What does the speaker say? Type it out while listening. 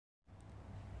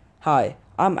Hi,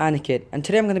 I'm Aniket, and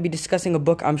today I'm going to be discussing a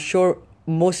book I'm sure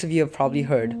most of you have probably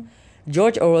heard.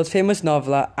 George Orwell's famous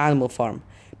novella Animal Farm,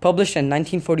 published in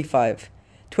 1945,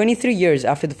 23 years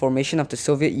after the formation of the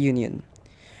Soviet Union.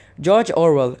 George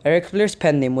Orwell, Eric Blair's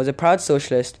pen name, was a proud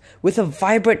socialist with a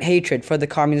vibrant hatred for the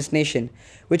communist nation,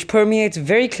 which permeates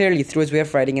very clearly through his way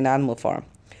of writing in Animal Farm.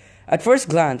 At first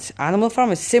glance, Animal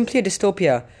Farm is simply a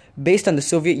dystopia based on the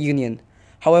Soviet Union.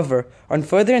 However, on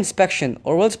further inspection,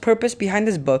 Orwell's purpose behind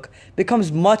this book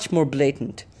becomes much more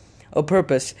blatant. A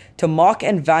purpose to mock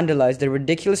and vandalize the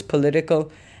ridiculous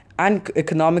political and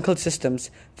economical systems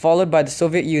followed by the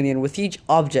Soviet Union, with each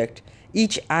object,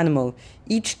 each animal,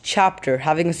 each chapter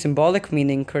having a symbolic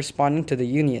meaning corresponding to the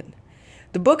Union.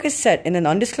 The book is set in an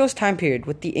undisclosed time period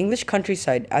with the English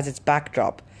countryside as its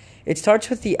backdrop. It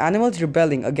starts with the animals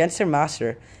rebelling against their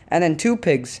master, and then two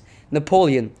pigs,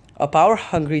 Napoleon, a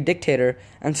power-hungry dictator,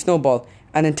 and Snowball,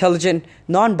 an intelligent,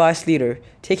 non-biased leader,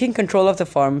 taking control of the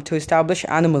farm to establish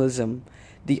animalism,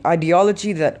 the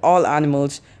ideology that all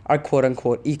animals are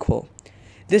quote-unquote equal.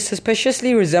 This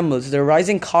suspiciously resembles the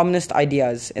rising communist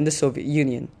ideas in the Soviet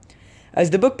Union. As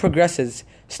the book progresses,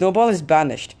 Snowball is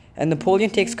banished, and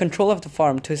Napoleon takes control of the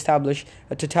farm to establish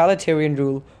a totalitarian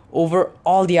rule over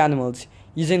all the animals,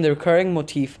 using the recurring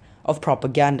motif of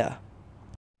propaganda.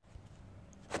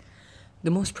 The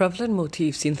most prevalent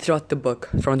motif seen throughout the book,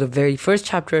 from the very first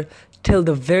chapter till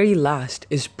the very last,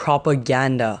 is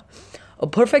propaganda. A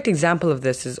perfect example of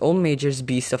this is Old Major's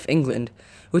Beast of England,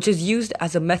 which is used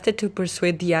as a method to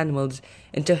persuade the animals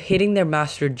into hating their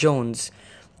master Jones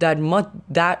that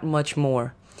much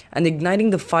more, and igniting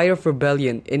the fire of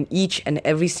rebellion in each and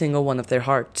every single one of their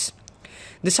hearts.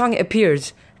 The song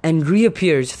appears and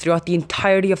reappears throughout the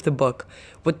entirety of the book,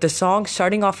 with the song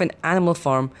starting off in Animal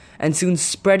Farm and soon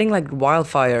spreading like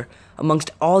wildfire amongst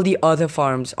all the other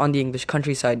farms on the English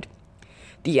countryside.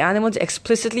 The animals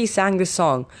explicitly sang this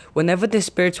song whenever their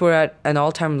spirits were at an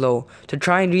all-time low, to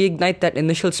try and reignite that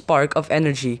initial spark of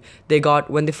energy they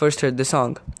got when they first heard the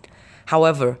song.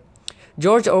 However,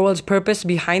 George Orwell's purpose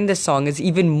behind this song is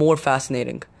even more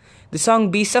fascinating. The song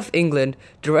Beast of England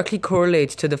directly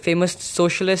correlates to the famous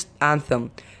socialist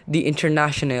anthem, the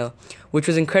Internationale, which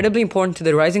was incredibly important to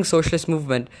the rising socialist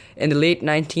movement in the late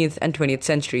 19th and 20th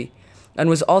century, and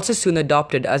was also soon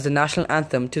adopted as the national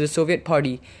anthem to the Soviet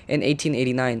Party in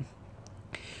 1889.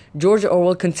 George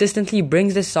Orwell consistently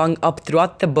brings this song up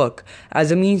throughout the book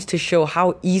as a means to show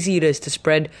how easy it is to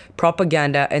spread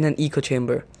propaganda in an echo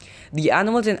chamber. The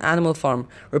animals in Animal Farm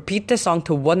repeat the song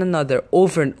to one another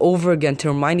over and over again to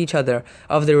remind each other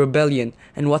of their rebellion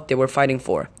and what they were fighting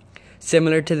for.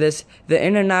 Similar to this, the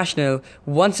Internationale,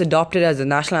 once adopted as the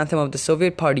national anthem of the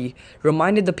Soviet Party,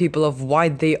 reminded the people of why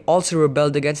they also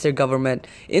rebelled against their government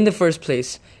in the first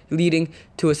place, leading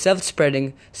to a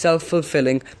self-spreading,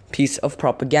 self-fulfilling piece of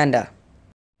propaganda.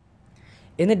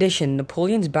 In addition,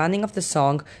 Napoleon's banning of the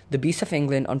song The Beast of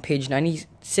England on page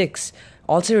 96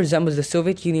 also resembles the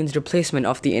Soviet Union's replacement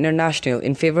of the Internationale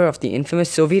in favor of the infamous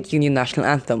Soviet Union national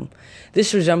anthem.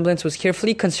 This resemblance was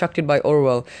carefully constructed by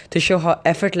Orwell to show how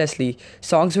effortlessly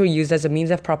songs were used as a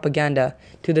means of propaganda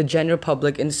to the general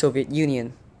public in the Soviet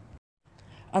Union.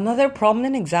 Another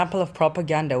prominent example of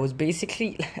propaganda was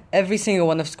basically every single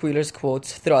one of Squealer's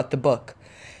quotes throughout the book.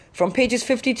 From pages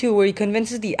 52, where he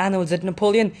convinces the animals that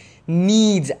Napoleon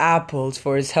needs apples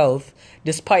for his health,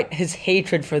 despite his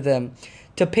hatred for them,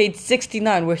 to page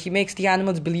 69, where he makes the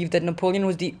animals believe that Napoleon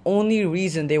was the only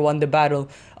reason they won the Battle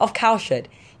of Cowshed,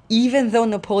 even though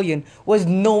Napoleon was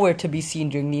nowhere to be seen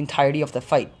during the entirety of the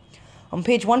fight. On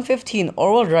page 115,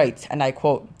 Orwell writes, and I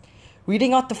quote,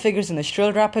 "Reading out the figures in a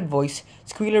shrill, rapid voice,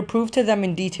 Squealer proved to them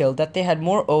in detail that they had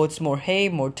more oats, more hay,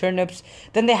 more turnips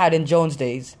than they had in Jones'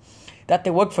 days, that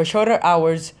they worked for shorter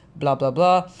hours, blah blah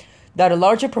blah, that a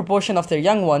larger proportion of their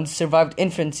young ones survived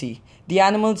infancy. The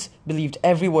animals believed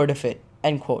every word of it."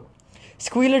 End quote.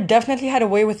 Squealer definitely had a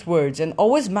way with words and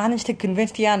always managed to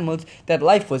convince the animals that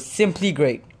life was simply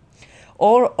great.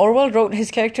 Orwell wrote his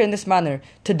character in this manner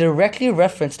to directly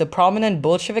reference the prominent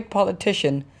Bolshevik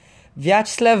politician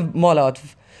Vyacheslav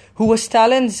Molotov, who was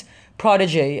Stalin's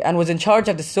protege and was in charge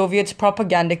of the Soviets'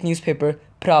 propagandic newspaper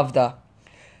Pravda.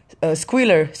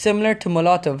 Squealer, similar to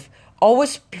Molotov,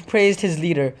 always praised his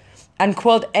leader and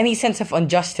quelled any sense of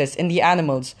injustice in the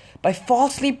animals by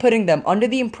falsely putting them under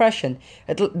the impression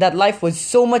that life was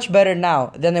so much better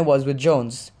now than it was with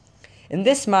Jones. In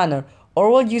this manner,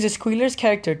 Orwell uses Squealer's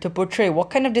character to portray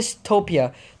what kind of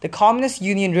dystopia the Communist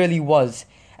Union really was,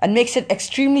 and makes it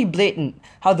extremely blatant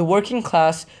how the working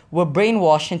class were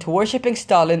brainwashed into worshipping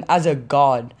Stalin as a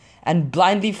god and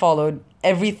blindly followed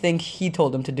everything he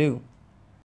told them to do.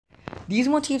 These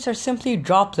motifs are simply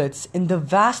droplets in the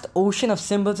vast ocean of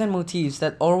symbols and motifs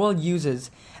that Orwell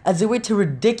uses as a way to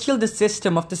ridicule the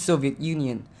system of the Soviet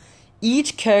Union.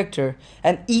 Each character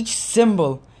and each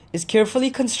symbol is carefully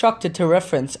constructed to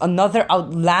reference another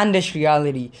outlandish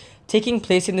reality taking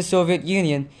place in the Soviet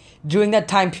Union during that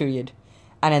time period.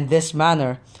 And in this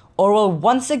manner, Orwell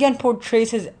once again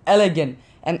portrays his elegant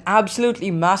and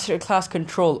absolutely masterclass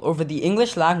control over the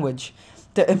English language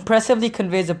that impressively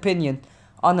conveys opinion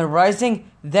on a rising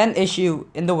then issue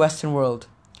in the Western world,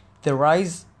 the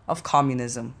rise of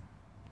communism.